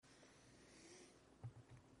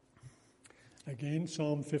Again,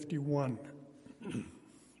 Psalm 51.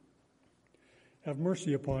 Have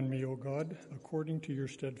mercy upon me, O God, according to your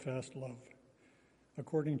steadfast love.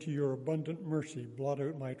 According to your abundant mercy, blot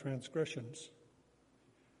out my transgressions.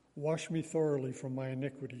 Wash me thoroughly from my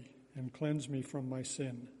iniquity and cleanse me from my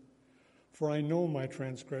sin. For I know my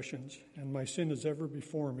transgressions, and my sin is ever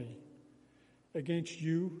before me. Against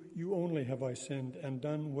you only have I sinned and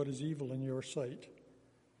done what is evil in your sight,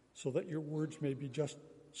 so that your words may be just,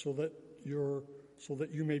 so that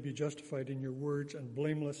you may be justified in your words and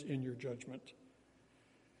blameless in your judgment.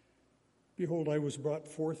 Behold, I was brought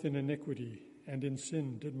forth in iniquity, and in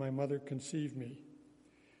sin did my mother conceive me.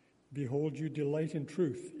 Behold, you delight in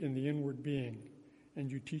truth in the inward being, and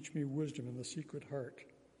you teach me wisdom in the secret heart.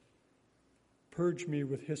 Purge me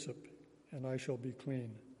with hyssop, and I shall be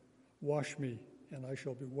clean. Wash me, and I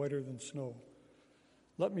shall be whiter than snow.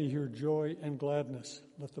 Let me hear joy and gladness.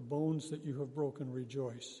 Let the bones that you have broken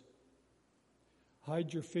rejoice.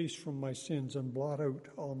 Hide your face from my sins and blot out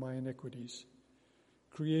all my iniquities.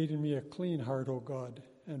 Create in me a clean heart, O God,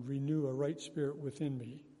 and renew a right spirit within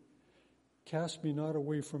me. Cast me not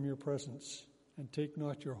away from your presence, and take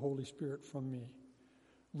not your Holy Spirit from me.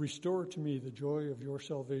 Restore to me the joy of your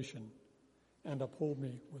salvation, and uphold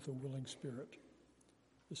me with a willing spirit.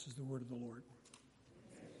 This is the word of the Lord.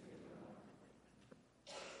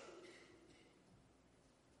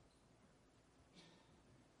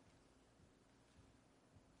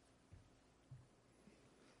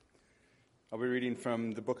 I'll be reading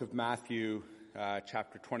from the book of Matthew,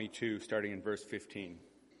 chapter 22, starting in verse 15.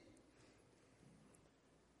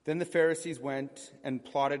 Then the Pharisees went and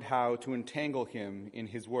plotted how to entangle him in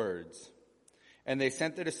his words. And they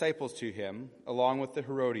sent their disciples to him, along with the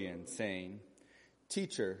Herodians, saying,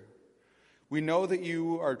 Teacher, we know that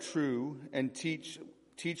you are true and teach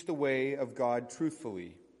the way of God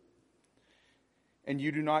truthfully. And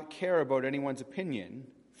you do not care about anyone's opinion,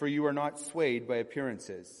 for you are not swayed by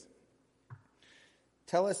appearances.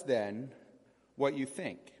 Tell us then what you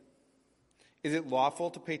think. Is it lawful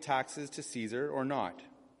to pay taxes to Caesar or not?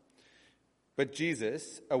 But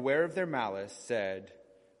Jesus, aware of their malice, said,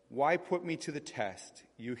 Why put me to the test,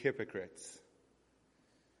 you hypocrites?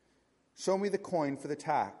 Show me the coin for the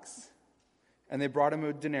tax. And they brought him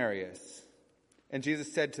a denarius. And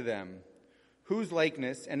Jesus said to them, Whose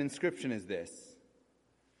likeness and inscription is this?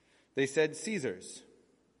 They said, Caesar's.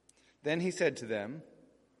 Then he said to them,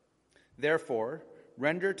 Therefore,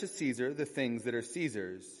 render to Caesar the things that are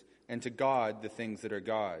Caesar's, and to God the things that are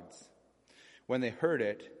God's. When they heard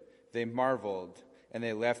it, they marveled, and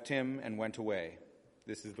they left him and went away.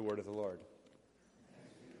 This is the word of the Lord.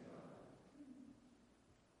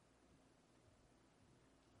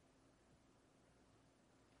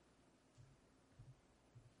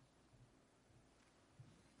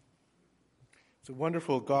 It's a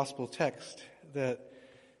wonderful gospel text that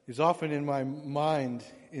is often in my mind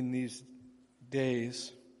in these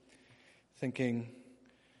days, thinking,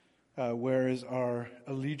 where is our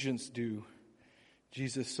allegiance due?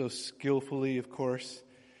 Jesus so skillfully, of course,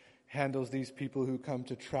 handles these people who come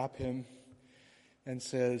to trap him and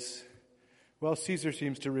says, well, Caesar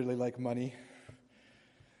seems to really like money.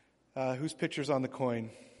 Whose picture's on the coin?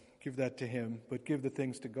 Give that to him, but give the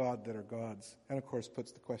things to God that are God's. And of course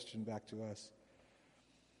puts the question back to us.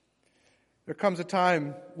 There comes a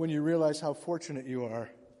time when you realize how fortunate you are.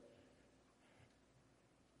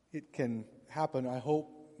 It can happen, I hope,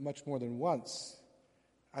 much more than once.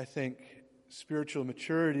 I think spiritual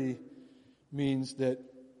maturity means that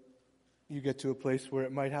you get to a place where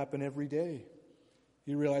it might happen every day.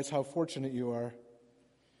 You realize how fortunate you are.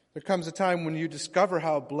 There comes a time when you discover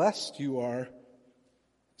how blessed you are.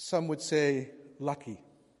 Some would say lucky.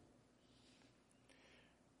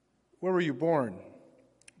 Where were you born?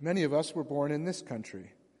 Many of us were born in this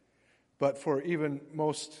country. But for even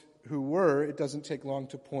most who were, it doesn't take long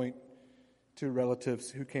to point to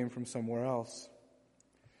relatives who came from somewhere else.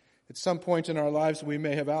 At some point in our lives, we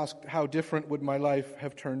may have asked, how different would my life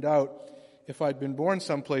have turned out if I'd been born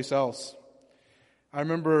someplace else? I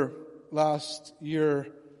remember last year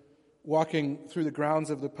walking through the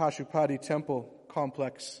grounds of the Pashupati temple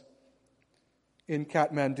complex in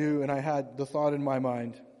Kathmandu, and I had the thought in my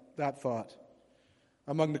mind, that thought.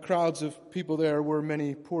 Among the crowds of people there were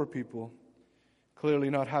many poor people, clearly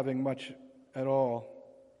not having much at all.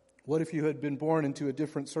 What if you had been born into a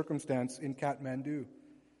different circumstance in Kathmandu?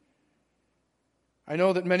 I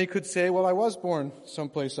know that many could say, well, I was born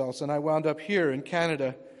someplace else, and I wound up here in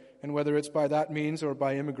Canada, and whether it's by that means or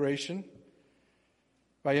by immigration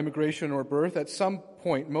or birth, at some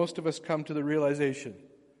point, most of us come to the realization,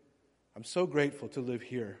 I'm so grateful to live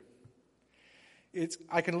here.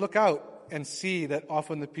 I can look out and see that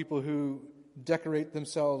often the people who decorate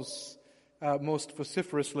themselves most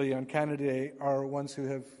vociferously on Canada Day are ones who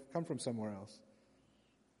have come from somewhere else.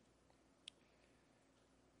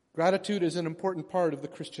 Gratitude is an important part of the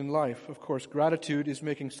Christian life. Of course, gratitude is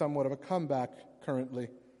making somewhat of a comeback currently,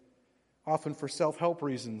 often for self-help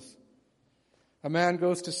reasons. A man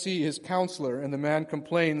goes to see his counselor, and the man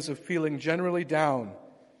complains of feeling generally down.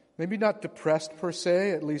 Maybe not depressed per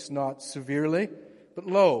se, at least not severely, but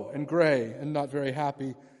low and gray and not very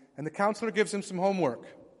happy. And the counselor gives him some homework.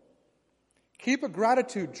 Keep a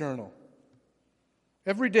gratitude journal.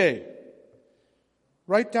 Every day,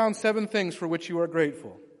 write down 7 things for which you are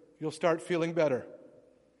grateful. You'll start feeling better.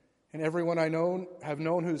 And everyone I have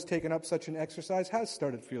known who's taken up such an exercise has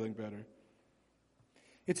started feeling better.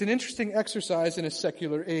 It's an interesting exercise in a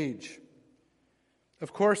secular age.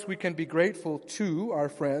 Of course, we can be grateful to our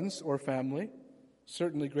friends or family,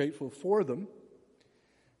 certainly grateful for them.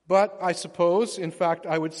 But I suppose, in fact,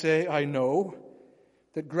 I would say I know,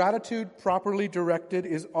 that gratitude properly directed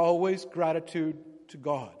is always gratitude to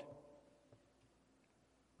God.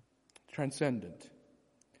 Transcendent.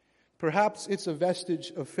 Perhaps it's a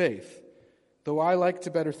vestige of faith, though I like to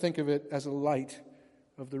better think of it as a light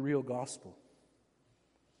of the real gospel.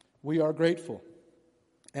 We are grateful,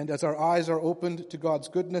 and as our eyes are opened to God's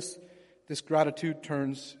goodness, this gratitude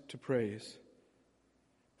turns to praise.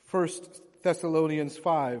 1 Thessalonians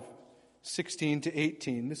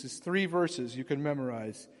 5:16-18. This is 3 verses you can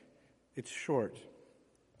memorize. It's short.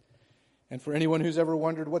 And for anyone who's ever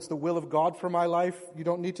wondered, what's the will of God for my life? You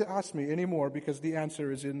don't need to ask me anymore because the answer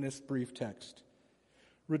is in this brief text.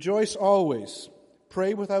 Rejoice always.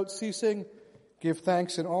 Pray without ceasing. Give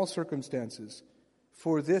thanks in all circumstances.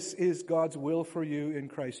 For this is God's will for you in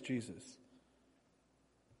Christ Jesus.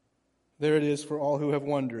 There it is for all who have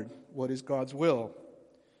wondered. What is God's will?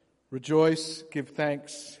 Rejoice, give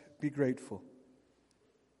thanks, be grateful,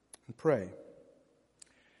 and pray.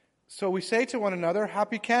 So we say to one another,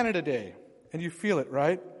 Happy Canada Day. And you feel it,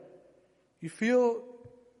 right? You feel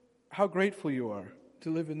how grateful you are to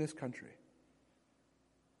live in this country.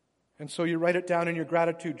 And so you write it down in your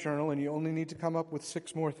gratitude journal, and you only need to come up with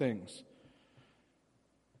 6 more things.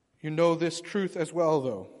 You know this truth as well,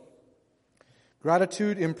 though.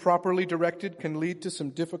 Gratitude improperly directed can lead to some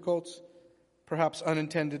difficult, perhaps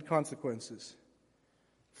unintended consequences.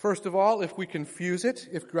 First of all, if we confuse it,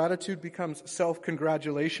 if gratitude becomes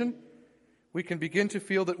self-congratulation, we can begin to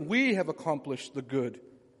feel that we have accomplished the good,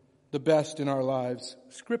 the best in our lives.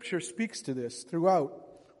 Scripture speaks to this throughout,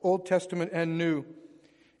 Old Testament and New.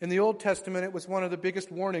 In the Old Testament, it was one of the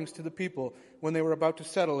biggest warnings to the people when they were about to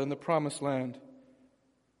settle in the Promised Land.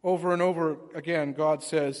 Over and over again, God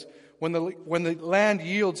says, when the land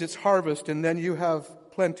yields its harvest and then you have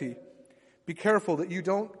plenty, be careful that you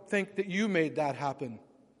don't think that you made that happen.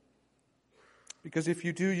 Because if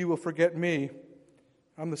you do, you will forget me.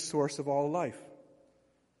 I'm the source of all life.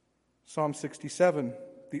 Psalm 67,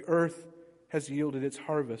 the earth has yielded its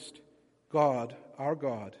harvest. God, our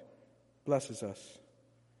God, blesses us.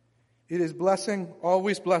 It is blessing,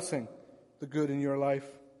 always blessing, the good in your life.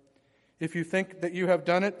 If you think that you have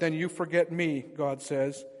done it, then you forget me, God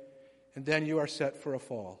says, and then you are set for a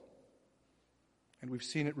fall. And we've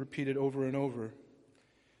seen it repeated over and over.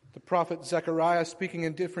 The prophet Zechariah, speaking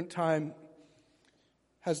in different time,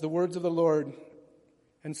 has the words of the Lord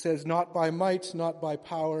and says, not by might, not by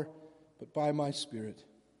power, but by my Spirit.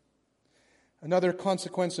 Another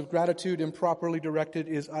consequence of gratitude improperly directed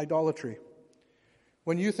is idolatry.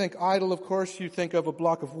 When you think idol, of course, you think of a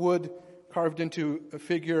block of wood carved into a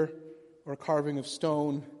figure or a carving of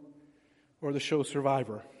stone or the show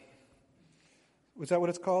Survivor. Was that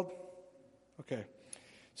what it's called? Okay.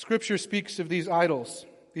 Scripture speaks of these idols,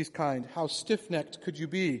 these kind. How stiff-necked could you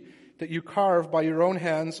be that you carve by your own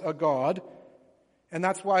hands a god? And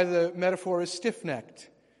that's why the metaphor is stiff-necked.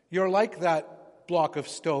 You're like that block of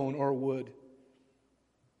stone or wood.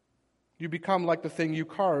 You become like the thing you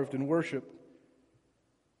carved and worship.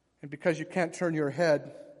 And because you can't turn your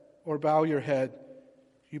head or bow your head,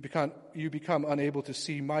 you become unable to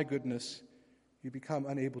see my goodness. You become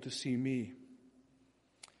unable to see me.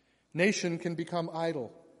 Nation can become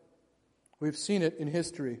idol. We've seen it in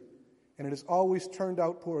history, and it has always turned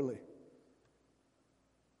out poorly.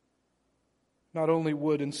 Not only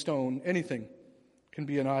wood and stone, anything can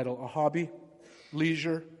be an idol. A hobby,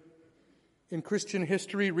 leisure. In Christian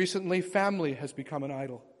history, recently, family has become an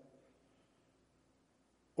idol.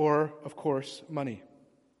 Or, of course, money.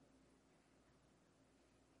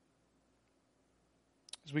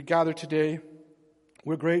 As we gather today,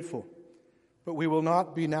 we're grateful, but we will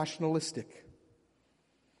not be nationalistic.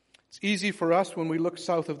 It's easy for us when we look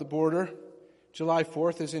south of the border. July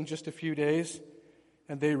 4th is in just a few days.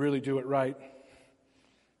 and they really do it right,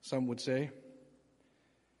 some would say.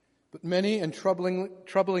 But many, and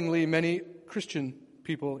troublingly many Christian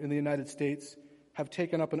people in the United States have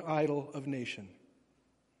taken up an idol of nation.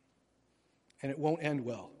 And it won't end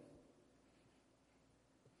well.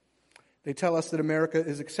 They tell us that America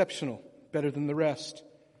is exceptional, better than the rest.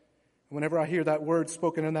 Whenever I hear that word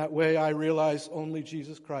spoken in that way, I realize only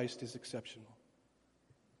Jesus Christ is exceptional.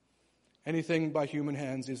 Anything by human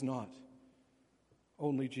hands is not.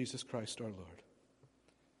 Only Jesus Christ our Lord.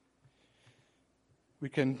 We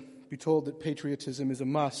can be told that patriotism is a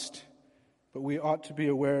must, but we ought to be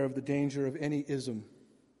aware of the danger of any ism.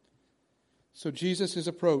 So Jesus is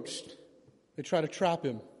approached. They try to trap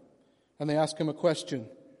him, and they ask him a question.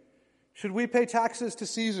 Should we pay taxes to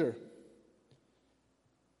Caesar?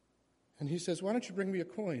 And he says, why don't you bring me a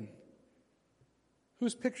coin?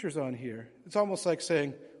 Whose picture's on here? It's almost like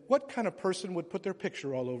saying, what kind of person would put their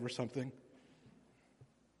picture all over something?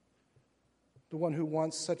 The one who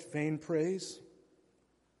wants such vain praise?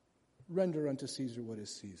 Render unto Caesar what is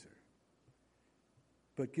Caesar,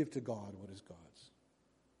 but give to God what is God's.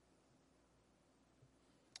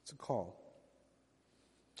 It's a call.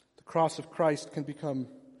 The cross of Christ can become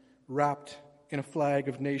wrapped in a flag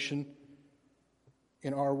of nation.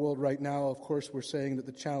 In our world right now, of course, we're saying that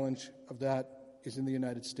the challenge of that is in the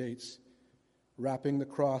United States, wrapping the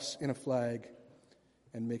cross in a flag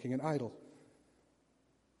and making an idol.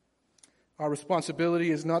 Our responsibility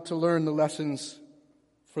is not to learn the lessons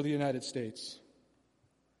for the United States.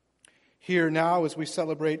 Here now, as we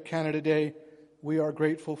celebrate Canada Day, we are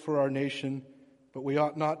grateful for our nation, but we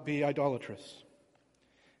ought not be idolatrous.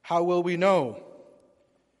 How will we know?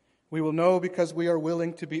 We will know because we are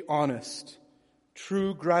willing to be honest.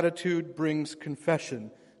 True gratitude brings confession.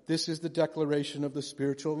 This is the declaration of the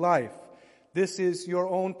spiritual life. This is your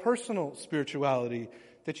own personal spirituality,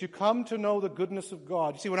 that you come to know the goodness of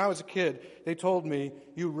God. You see, when I was a kid, they told me,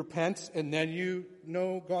 you repent and then you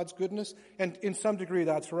know God's goodness. And in some degree,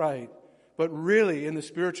 that's right. But really, in the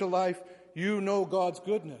spiritual life, you know God's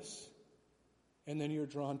goodness. And then you're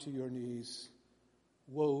drawn to your knees.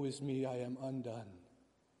 Woe is me, I am undone.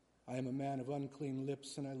 I am a man of unclean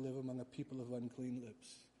lips, and I live among a people of unclean lips.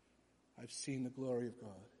 I've seen the glory of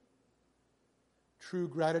God. True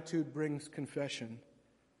gratitude brings confession.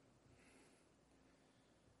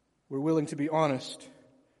 We're willing to be honest.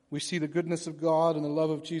 We see the goodness of God and the love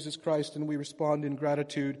of Jesus Christ, and we respond in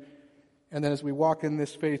gratitude. And then as we walk in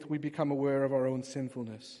this faith, we become aware of our own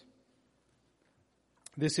sinfulness.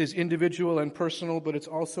 This is individual and personal, but it's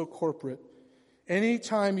also corporate. Any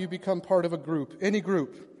time you become part of a group, any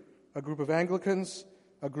group, a group of Anglicans,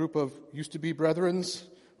 a group of used-to-be brethrens,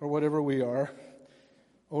 or whatever we are,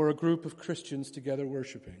 or a group of Christians together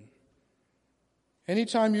worshiping.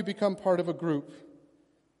 Anytime you become part of a group,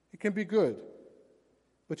 it can be good,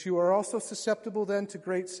 but you are also susceptible then to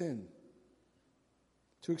great sin,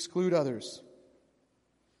 to exclude others.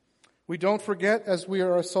 We don't forget, as we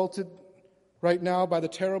are assaulted right now by the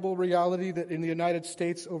terrible reality that in the United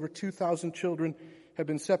States over 2,000 children have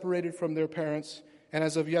been separated from their parents, and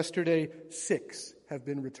as of yesterday, 6 have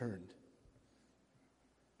been returned.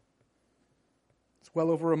 It's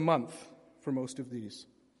well over a month for most of these.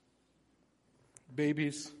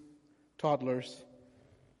 Babies, toddlers,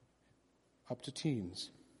 up to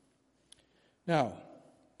teens. Now,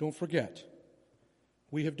 don't forget,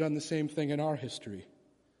 we have done the same thing in our history.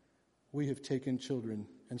 We have taken children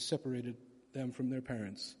and separated them from their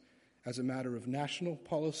parents as a matter of national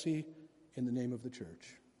policy in the name of the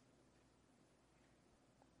church.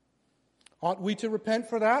 Ought we to repent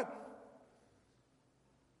for that?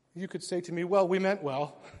 You could say to me, well, we meant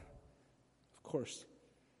well. Of course,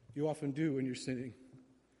 you often do when you're sinning.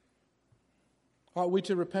 Ought we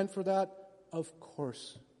to repent for that? Of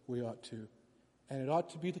course we ought to. And it ought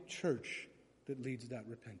to be the church that leads that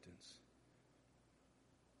repentance.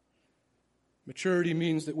 Maturity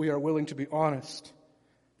means that we are willing to be honest.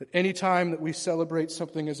 That any time that we celebrate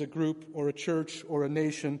something as a group or a church or a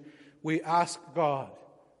nation, we ask God,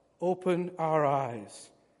 open our eyes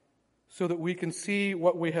so that we can see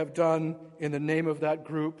what we have done in the name of that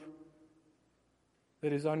group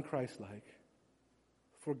that is unchristlike.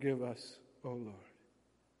 Forgive us, O Lord.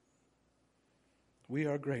 We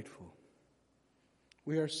are grateful.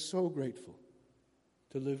 We are so grateful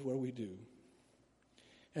to live where we do.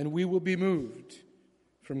 And we will be moved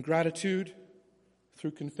from gratitude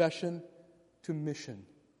through confession to mission.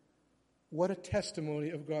 What a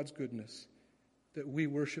testimony of God's goodness that we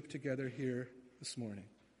worship together here this morning.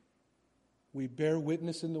 We bear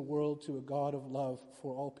witness in the world to a God of love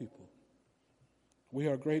for all people. We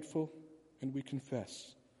are grateful and we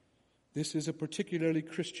confess. This is a particularly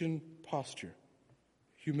Christian posture.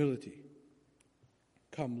 humility.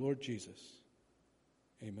 Come, Lord Jesus.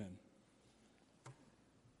 Amen.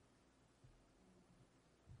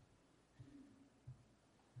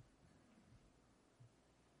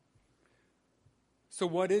 So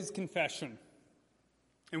what is confession?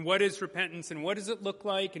 And what is repentance? And what does it look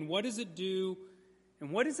like? And what does it do?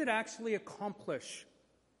 And what does it actually accomplish?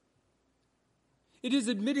 It is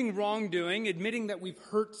admitting wrongdoing, admitting that we've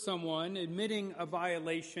hurt someone, admitting a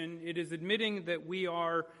violation. It is admitting that we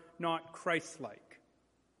are not Christ-like.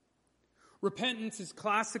 Repentance is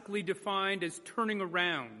classically defined as turning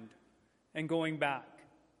around and going back.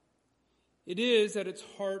 It is, at its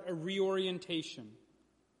heart, a reorientation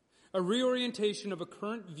of a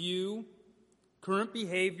current view, current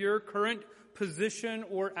behavior, current position,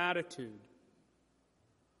 or attitude.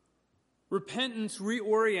 Repentance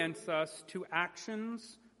reorients us to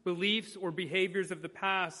actions, beliefs, or behaviors of the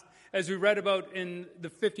past, as we read about in the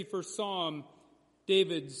 51st Psalm,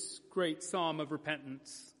 David's great psalm of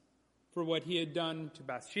repentance for what he had done to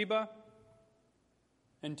Bathsheba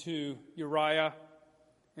and to Uriah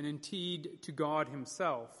and indeed to God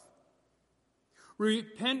himself.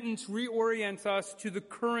 Repentance reorients us to the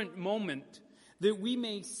current moment that we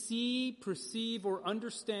may see, perceive, or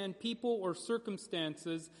understand people or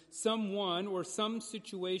circumstances, someone or some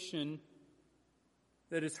situation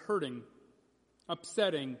that is hurting,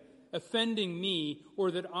 upsetting, offending me, or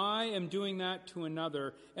that I am doing that to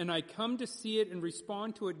another, and I come to see it and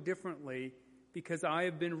respond to it differently because I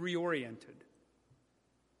have been reoriented.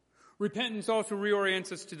 Repentance also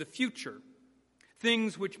reorients us to the future,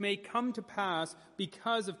 things which may come to pass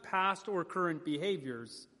because of past or current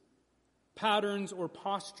behaviors, patterns or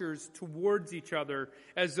postures towards each other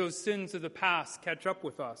as those sins of the past catch up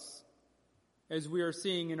with us, as we are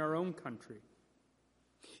seeing in our own country.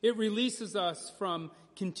 It releases us from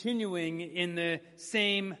continuing in the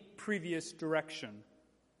same previous direction.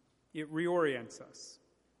 It reorients us.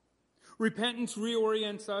 Repentance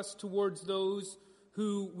reorients us towards those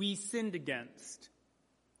who we sinned against,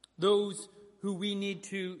 those who we need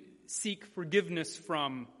to seek forgiveness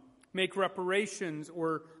from, make reparations,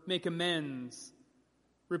 or make amends.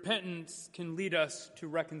 Repentance can lead us to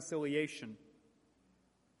reconciliation.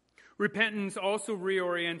 Repentance also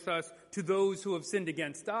reorients us to those who have sinned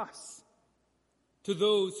against us, to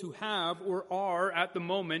those who have or are at the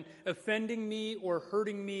moment offending me or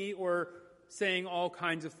hurting me or saying all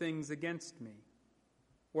kinds of things against me,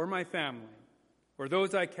 or my family, or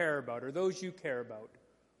those I care about, or those you care about.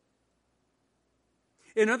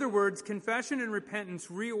 In other words, confession and repentance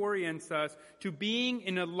reorients us to being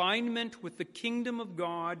in alignment with the kingdom of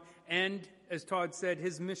God and, as Todd said,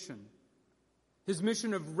 his mission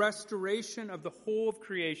of restoration of the whole of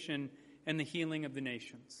creation and the healing of the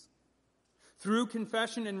nations. Through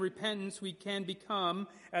confession and repentance, we can become,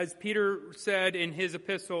 as Peter said in his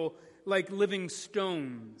epistle, like living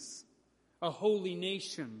stones, a holy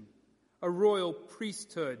nation, a royal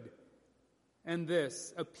priesthood, and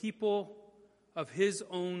this, a people of his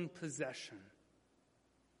own possession.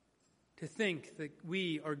 To think that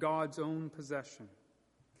we are God's own possession.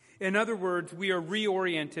 In other words, we are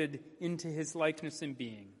reoriented into his likeness and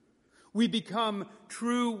being. We become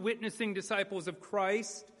true witnessing disciples of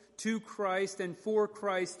Christ, to Christ, and for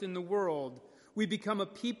Christ in the world. We become a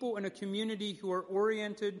people and a community who are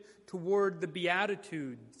oriented toward the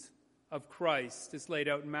Beatitudes of Christ, as laid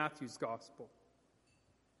out in Matthew's Gospel.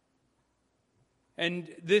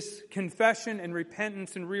 And this confession and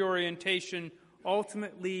repentance and reorientation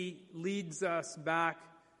ultimately leads us back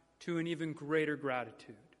to an even greater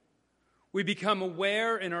gratitude. We become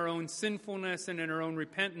aware in our own sinfulness and in our own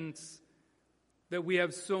repentance that we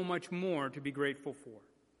have so much more to be grateful for.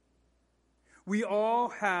 We all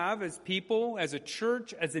have, as people, as a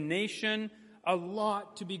church, as a nation, a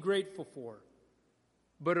lot to be grateful for.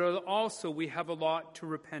 But also we have a lot to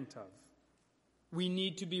repent of. We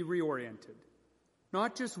need to be reoriented.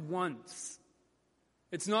 Not just once.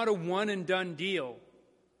 It's not a one and done deal.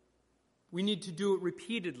 We need to do it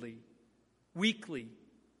repeatedly, weekly,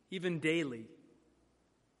 even daily.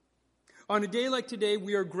 On a day like today,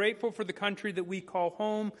 we are grateful for the country that we call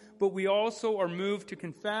home, but we also are moved to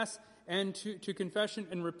confess and to confession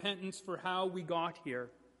and repentance for how we got here.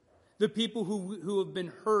 The people who have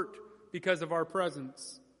been hurt because of our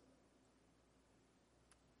presence,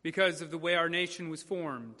 because of the way our nation was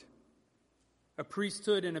formed, a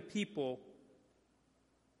priesthood and a people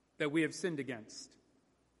that we have sinned against.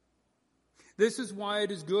 This is why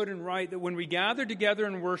it is good and right that when we gather together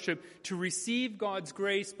in worship to receive God's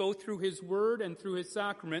grace both through his word and through his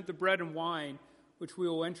sacrament, the bread and wine, which we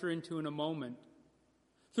will enter into in a moment,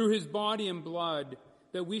 through his body and blood,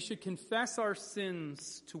 that we should confess our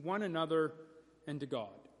sins to one another and to God.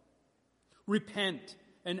 Repent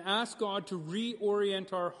and ask God to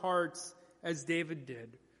reorient our hearts as David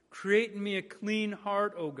did. Create in me a clean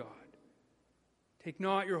heart, O God. Take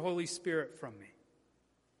not your Holy Spirit from me.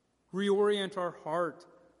 Reorient our heart,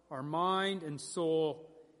 our mind and soul,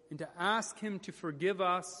 and to ask him to forgive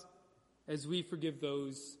us as we forgive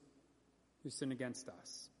those who sin against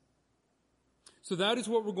us. So that is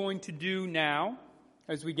what we're going to do now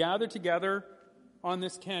as we gather together on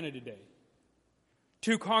this Canada Day.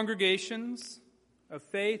 2 congregations of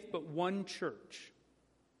faith, but one church.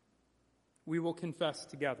 We will confess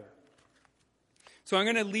together. So I'm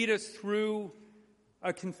going to lead us through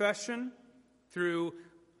a confession, through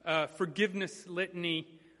a forgiveness litany.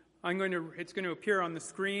 It's going to appear on the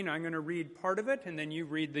screen. I'm going to read part of it, and then you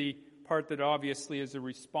read the part that obviously is a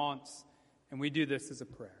response. And we do this as a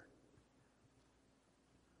prayer.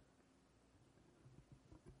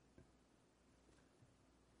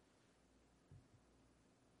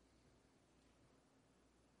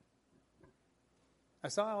 I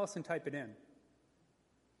saw Allison type it in.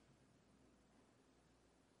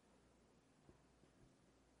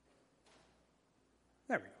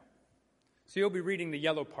 There we go. So you'll be reading the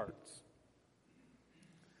yellow parts.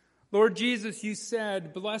 Lord Jesus, you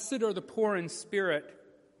said, "Blessed are the poor in spirit,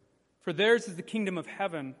 for theirs is the kingdom of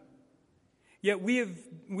heaven." Yet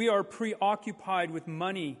we are preoccupied with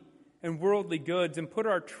money and worldly goods and put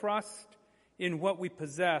our trust in what we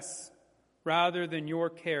possess rather than your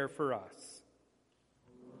care for us.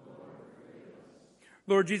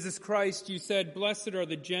 Lord Jesus Christ, you said, "Blessed are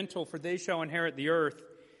the gentle, for they shall inherit the earth."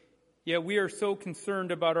 Yet we are so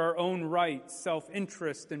concerned about our own rights,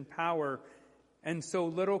 self-interest, and power, and so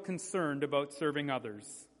little concerned about serving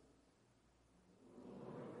others.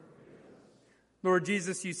 Lord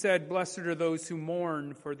Jesus, you said, "Blessed are those who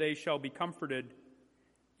mourn, for they shall be comforted."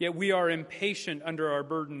 Yet we are impatient under our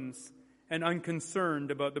burdens and unconcerned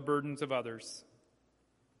about the burdens of others.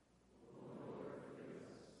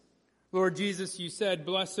 Lord Jesus, you said,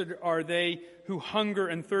 "Blessed are they who hunger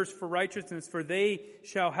and thirst for righteousness, for they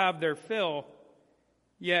shall have their fill."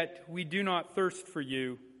 Yet we do not thirst for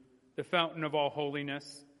you, the fountain of all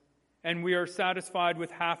holiness, and we are satisfied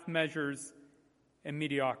with half measures and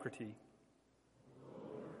mediocrity.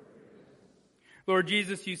 Lord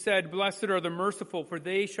Jesus, you said, "Blessed are the merciful, for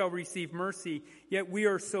they shall receive mercy." Yet we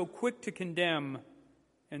are so quick to condemn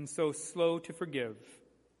and so slow to forgive.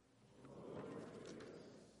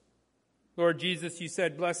 Lord Jesus, you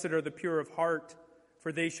said, "Blessed are the pure of heart,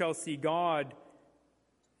 for they shall see God."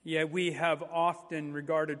 Yet we have often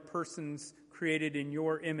regarded persons created in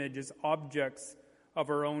your image as objects of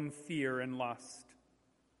our own fear and lust.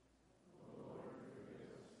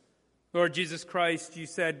 Lord Jesus Christ, you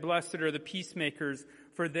said, "Blessed are the peacemakers,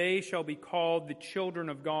 for they shall be called the children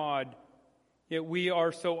of God." Yet we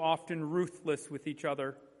are so often ruthless with each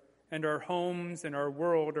other, and our homes and our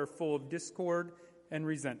world are full of discord and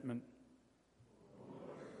resentment.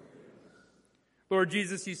 Lord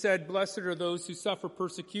Jesus, you said, "Blessed are those who suffer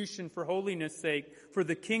persecution for holiness' sake, for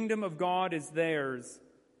the kingdom of God is theirs."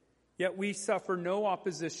 Yet we suffer no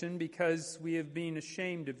opposition because we have been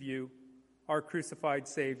ashamed of you, our crucified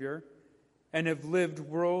Savior, and have lived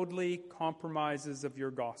worldly compromises of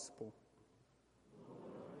your gospel.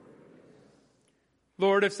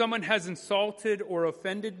 Lord, if someone has insulted or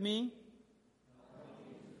offended me,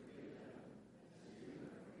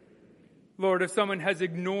 Lord, if someone has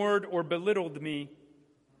ignored or belittled me,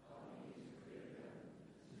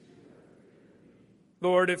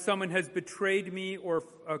 Lord, if someone has betrayed me or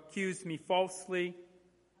accused me falsely,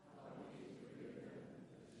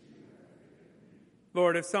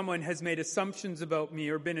 Lord, if someone has made assumptions about me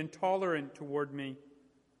or been intolerant toward me,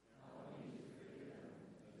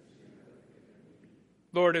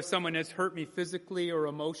 Lord, if someone has hurt me physically or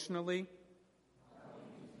emotionally,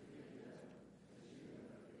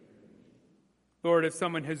 Lord, if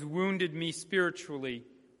someone has wounded me spiritually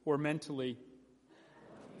or mentally,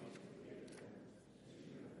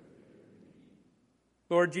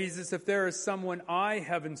 Lord Jesus, if there is someone I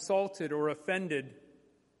have insulted or offended,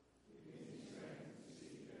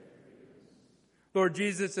 Lord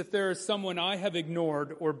Jesus, if there is someone I have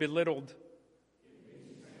ignored or belittled,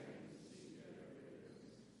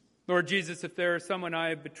 Lord Jesus, if there is someone I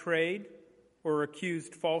have betrayed or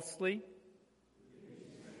accused falsely,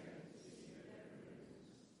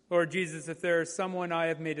 Lord Jesus, if there is someone I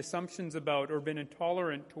have made assumptions about or been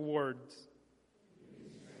intolerant towards,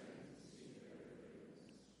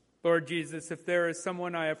 Lord Jesus, if there is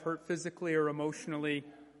someone I have hurt physically or emotionally,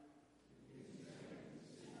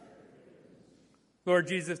 Lord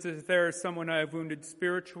Jesus, if there is someone I have wounded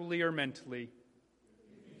spiritually or mentally,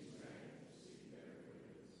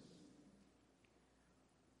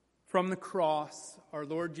 From the cross, our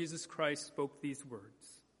Lord Jesus Christ spoke these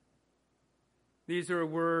words. These are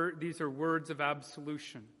words of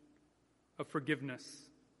absolution, of forgiveness,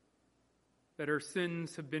 that our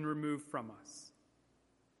sins have been removed from us.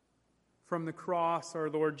 From the cross, our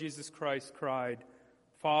Lord Jesus Christ cried,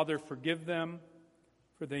 "Father, forgive them,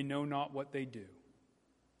 for they know not what they do."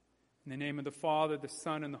 In the name of the Father, the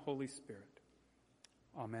Son, and the Holy Spirit.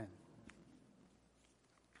 Amen.